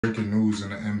Breaking news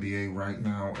in the NBA right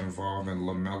now involving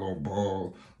Lamelo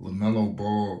Ball. Lamelo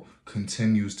Ball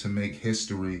continues to make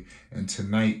history, and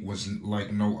tonight was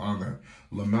like no other.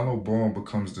 Lamelo Ball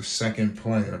becomes the second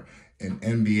player in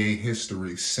NBA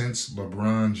history since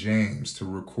LeBron James to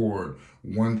record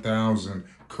 1,000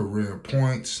 career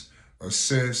points,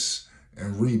 assists,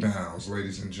 and rebounds.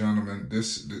 Ladies and gentlemen,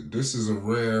 this is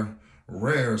a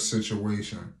rare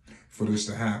situation for this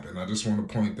to happen. I just want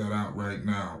to point that out right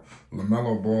now.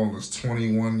 LaMelo Ball is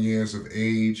 21 years of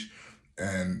age,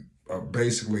 and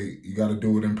basically, you got to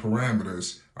do it in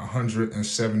parameters,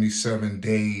 177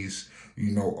 days,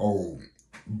 old.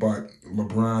 But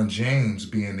LeBron James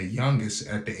being the youngest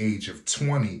at the age of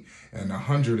 20 and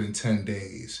 110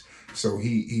 days. So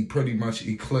he pretty much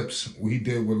eclipsed what he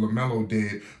did what LaMelo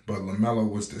did, but LaMelo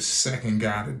was the second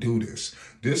guy to do this.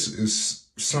 This is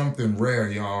something rare,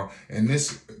 y'all, and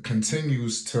this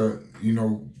continues to,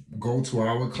 go to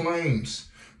our claims,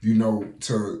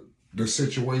 to the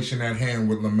situation at hand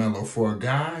with LaMelo. For a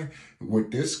guy with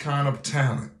this kind of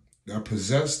talent, that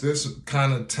possess this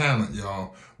kind of talent,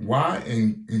 y'all, why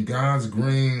in God's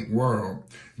green world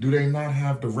do they not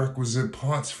have the requisite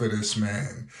parts for this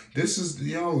man? This is,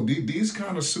 these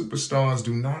kind of superstars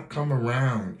do not come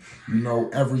around,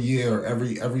 every year,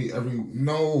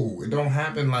 no, it don't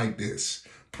happen like this.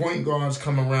 Point guards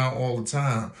come around all the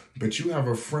time, but you have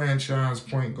a franchise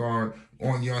point guard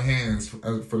on your hands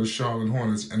for the Charlotte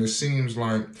Hornets, and it seems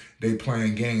like they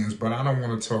playing games, but I don't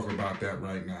want to talk about that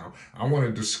right now. I want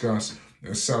to discuss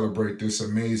and celebrate this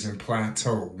amazing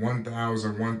plateau,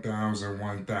 1,000, 1,000,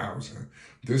 1,000.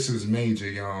 This is major,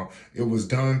 y'all. It was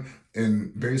done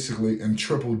basically in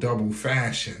triple-double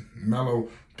fashion. Melo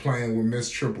playing with Miss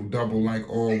Triple-Double like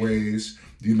always.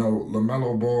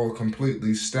 LaMelo Ball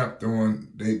completely stepped on.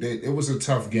 It was a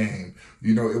tough game.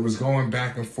 It was going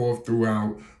back and forth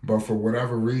throughout, but for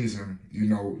whatever reason,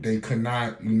 they could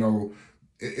not,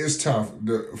 it's tough.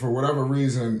 For whatever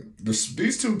reason,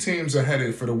 these two teams are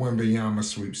headed for the Wembanyama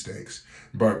sweepstakes,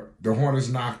 but the Hornets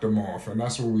knocked them off, and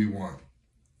that's what we want.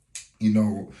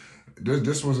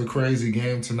 This was a crazy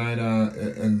game tonight.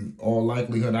 In all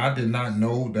likelihood, I did not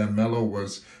know that Melo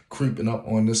was creeping up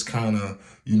on this kind of,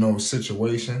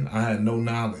 situation. I had no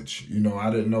knowledge.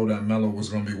 I didn't know that Melo was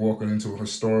going to be walking into a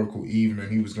historical evening.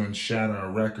 He was going to shatter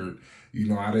a record.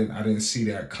 I didn't see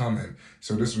that coming.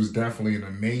 So this was definitely an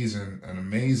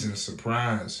amazing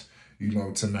surprise,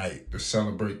 tonight to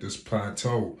celebrate this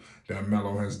plateau that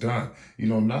Melo has done.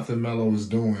 Nothing Melo is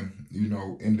doing,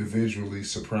 individually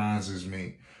surprises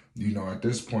me. At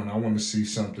this point, I want to see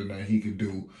something that he could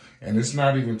do. And it's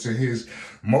not even to his...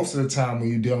 Most of the time when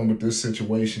you're dealing with this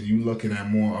situation, you're looking at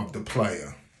more of the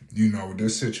player.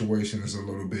 This situation is a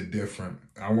little bit different.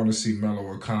 I want to see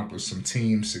Melo accomplish some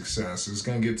team success. It's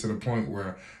going to get to the point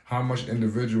where how much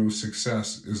individual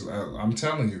success is... I'm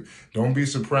telling you, don't be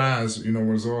surprised,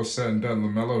 when it's all said and done.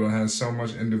 LaMelo has so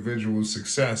much individual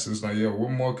success. It's like,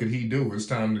 what more could he do? It's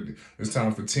time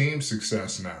for team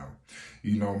success now.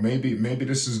 Maybe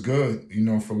this is good,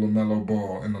 for LaMelo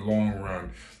Ball in the long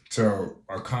run to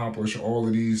accomplish all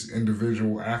of these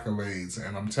individual accolades.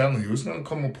 And I'm telling you, it's going to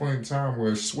come a point in time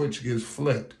where a switch gets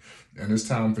flipped and it's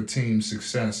time for team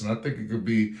success. And I think it could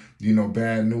be,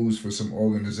 bad news for some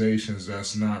organizations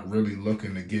that's not really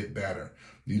looking to get better.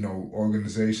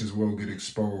 Organizations will get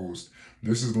exposed.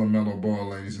 This is LaMelo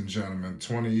Ball, ladies and gentlemen,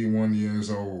 21 years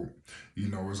old.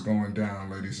 It's going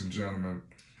down, ladies and gentlemen.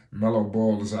 Melo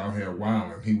Ball is out here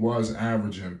wilding. He was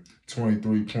averaging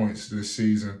 23 points this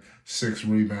season, 6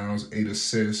 rebounds, 8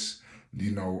 assists,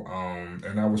 and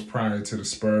that was prior to the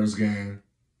Spurs game.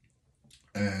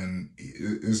 And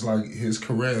it's like his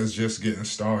career is just getting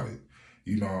started.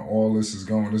 All this is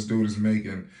going. This dude is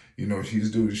making, this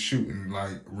dude is shooting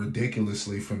like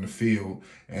ridiculously from the field.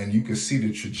 And you can see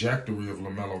the trajectory of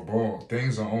LaMelo Ball.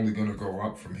 Things are only going to go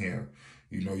up from here.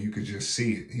 You could just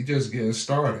see it. He just getting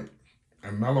started.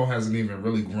 And Melo hasn't even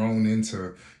really grown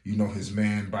into, his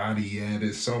man body yet.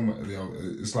 It's so much,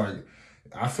 it's like,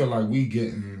 I feel like we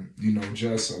getting,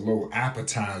 just a little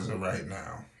appetizer right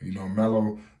now.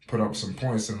 Melo put up some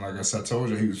points, and like I said, I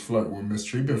told you, he was flirting with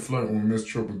He been flirting with Miss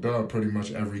Triple-Double pretty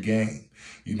much every game.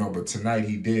 But tonight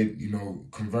he did,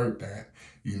 convert that.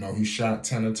 He shot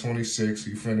 10 of 26.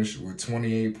 He finished with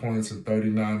 28 points in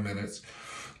 39 minutes.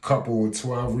 Couple with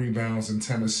 12 rebounds and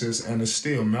 10 assists, and it's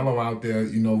still Melo out there,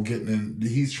 getting in.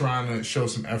 He's trying to show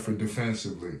some effort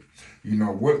defensively.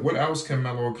 What else can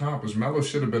Melo accomplish? Melo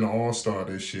should have been an all-star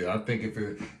this year. I think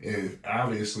if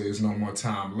obviously there's no more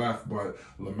time left, but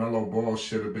LaMelo Ball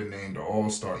should have been named an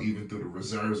all-star even through the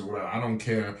reserves or whatever. I don't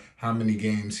care how many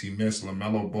games he missed.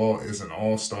 LaMelo Ball is an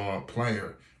all-star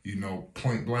player,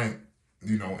 point blank.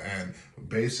 And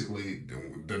basically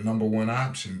the number one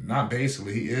option, not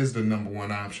basically, he is the number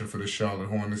one option for the Charlotte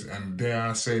Hornets, and dare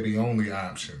I say the only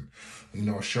option.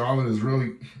 Charlotte has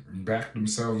really backed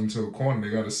themselves into a corner. They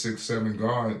got a 6'7"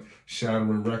 guard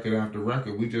shattering record after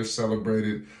record. We just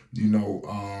celebrated,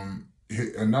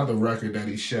 another record that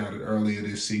he shattered earlier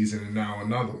this season, and now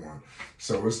another one.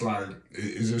 So it's like,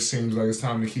 it just seems like it's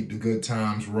time to keep the good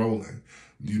times rolling.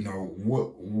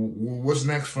 What's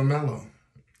next for Melo?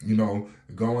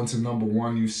 Going to number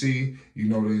one, you see, the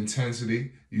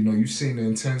intensity. You've seen the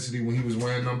intensity when he was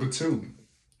wearing number 2.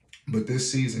 But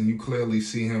this season, you clearly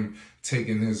see him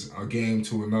taking his game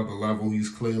to another level. He's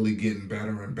clearly getting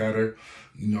better and better,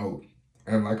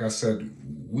 And like I said,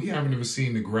 we haven't even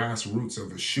seen the grassroots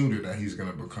of a shooter that he's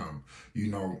going to become.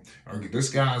 This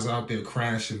guy's out there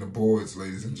crashing the boards,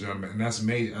 ladies and gentlemen, and that's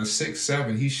made at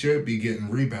 6'7". He should be getting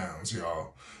rebounds,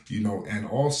 y'all. And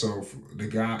also the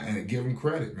guy, and give him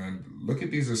credit, man. Look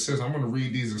at these assists. I'm going to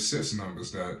read these assist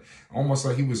numbers that almost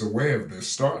like he was aware of this.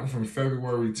 Starting from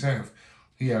February 10th,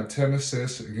 he had 10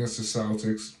 assists against the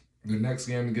Celtics. The next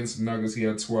game against the Nuggets, he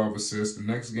had 12 assists. The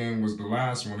next game was the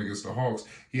last one against the Hawks.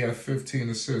 He had 15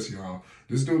 assists, y'all.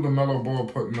 This dude, Lamelo Ball,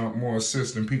 putting up more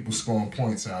assists than people scoring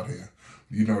points out here.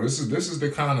 This is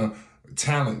the kind of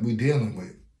talent we dealing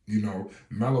with.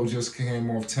 Melo just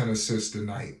came off 10 assists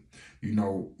tonight.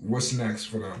 What's next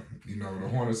for them? The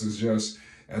Hornets is just,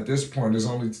 at this point, there's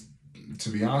only, to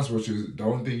be honest with you, the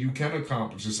only thing you can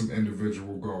accomplish is some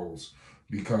individual goals.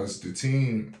 Because the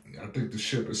team, I think the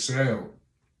ship has sailed.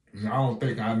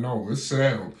 It's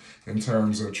sailed in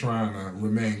terms of trying to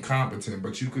remain competent,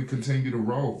 but you could continue to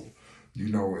roll,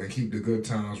 and keep the good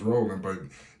times rolling. But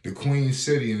the Queen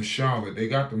City in Charlotte, they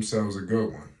got themselves a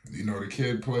good one. The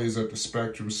kid plays at the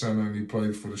Spectrum Center, and he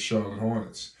plays for the Charlotte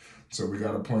Hornets. So we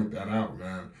got to point that out,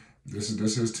 man. This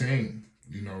is his team,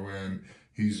 and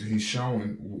he's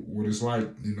showing what it's like,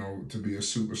 to be a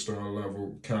superstar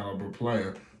level caliber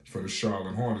player for the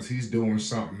Charlotte Hornets. He's doing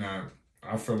something that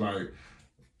I feel like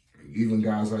even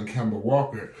guys like Kemba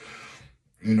Walker,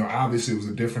 obviously it was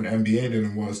a different NBA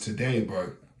than it was today,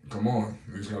 but come on,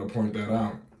 we just got to point that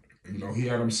out. He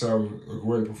had himself a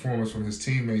great performance from his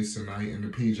teammates tonight in the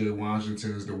P.J.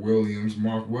 Washingtons, the Williams.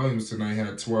 Mark Williams tonight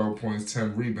had 12 points,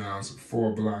 10 rebounds,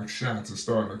 4 block shots. It's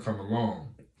starting to come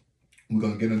along. We're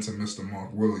going to get into Mr.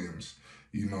 Mark Williams.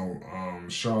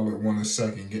 Charlotte won his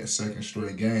second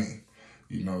straight game.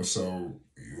 So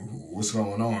what's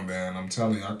going on, man? I'm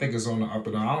telling you, I think it's on the up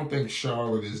and down. I don't think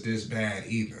Charlotte is this bad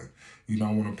either.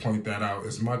 I want to point that out.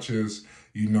 As much as,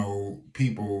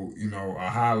 people,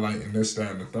 are highlighting this,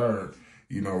 that, and the third,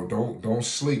 don't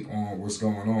sleep on what's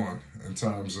going on in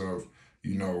terms of,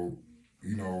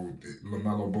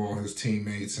 LaMelo Ball, his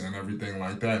teammates, and everything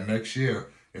like that. Next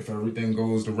year, if everything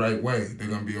goes the right way, they're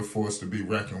going to be a force to be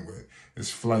reckoned with. It's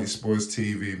Flight Sports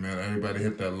TV, man. Everybody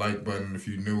hit that like button. If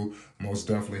you're new, most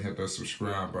definitely hit that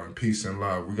subscribe button. Peace and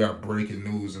love. We got breaking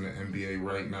news in the NBA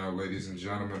right now, ladies and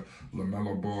gentlemen.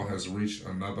 LaMelo Ball has reached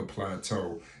another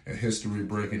plateau, a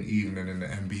history-breaking evening in the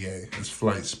NBA. It's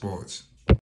Flight Sports.